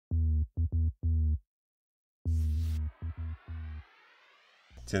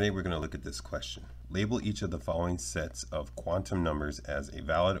Today we're going to look at this question. Label each of the following sets of quantum numbers as a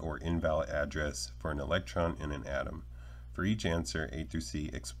valid or invalid address for an electron in an atom. For each answer, A through C,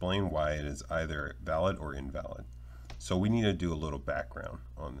 explain why it is either valid or invalid. So we need to do a little background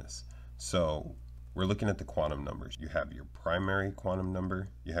on this. So we're looking at the quantum numbers. You have your primary quantum number,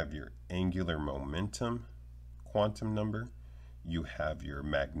 you have your angular momentum quantum number, you have your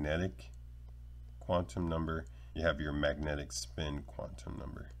magnetic quantum number, you have your magnetic spin quantum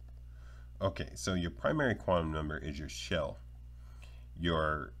number. Okay, so your primary quantum number is your shell.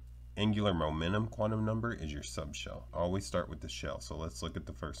 Your angular momentum quantum number is your subshell. Always start with the shell. So let's look at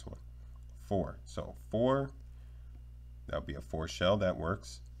the first one. 4. So 4, that would be a 4 shell. That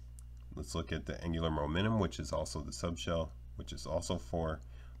works. Let's look at the angular momentum, which is also the subshell, which is also 4.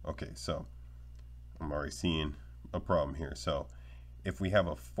 Okay, so I'm already seeing a problem here. So if we have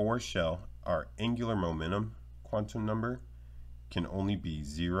a 4 shell, our angular momentum quantum number can only be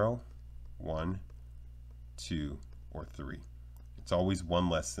 0, 1, 2, or 3. It's always one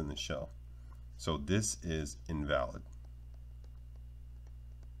less than the shell. So this is invalid.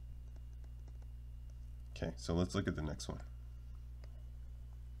 Okay, so let's look at the next one.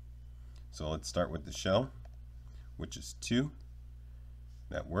 So let's start with the shell, which is 2.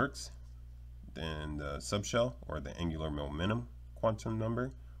 That works. Then the subshell, or the angular momentum quantum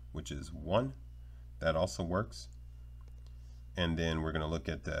number, which is 1. That also works. And then we're going to look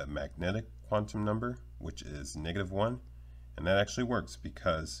at the magnetic quantum number, which is -1. And that actually works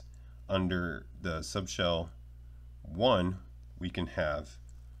because under the subshell 1, we can have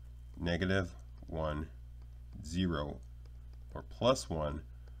 -1, 0, or +1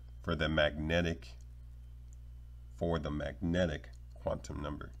 for the magnetic quantum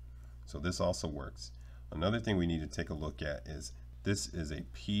number. So this also works. Another thing we need to take a look at is this is a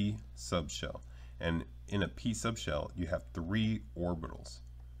p subshell. And in a p subshell, you have 3 orbitals.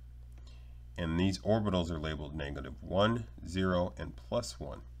 And these orbitals are labeled -1, 0, and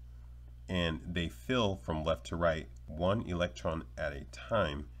 +1. And they fill from left to right 1 electron at a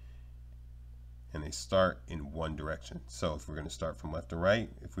time. And they start in one direction. So if we're going to start from left to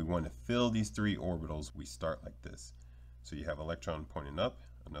right, if we want to fill these 3 orbitals, we start like this. So you have electron pointing up,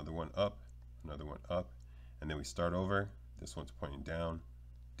 another one up, another one up, and then we start over. This one's pointing down,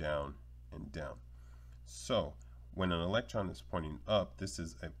 down, and down. So when an electron is pointing up, this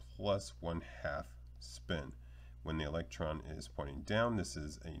is a +1/2 spin. When the electron is pointing down, this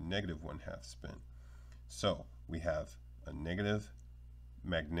is a -1/2 spin. So we have a negative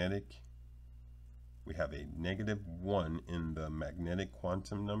magnetic, we have a -1 in the magnetic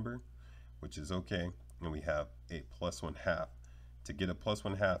quantum number, which is okay, and we have a +1/2. To get a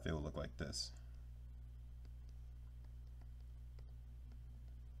 +1/2, it will look like this.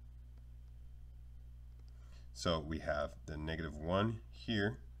 So we have the -1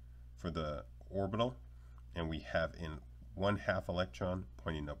 here for the orbital, and we have in 1/2 electron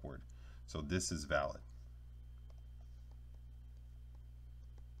pointing upward. So this is valid.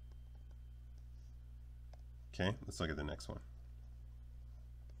 Okay, let's look at the next one.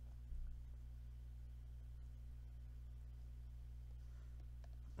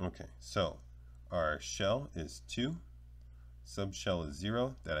 Okay, so our shell is 2, subshell is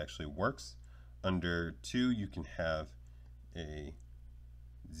 0. That actually works. Under 2, you can have a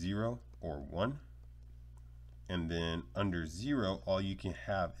 0 or 1. And then under 0, all you can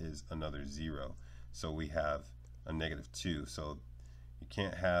have is another 0. So we have a -2. So you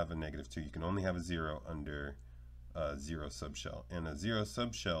can't have a -2. You can only have a 0 under a 0 subshell. And a 0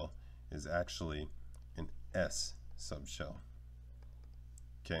 subshell is actually an S subshell.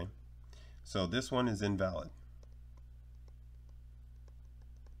 Okay? So this one is invalid.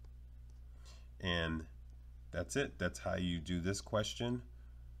 And that's it. That's how you do this question.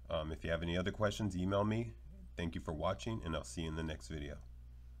 If you have any other questions, email me. Thank you for watching, and I'll see you in the next video.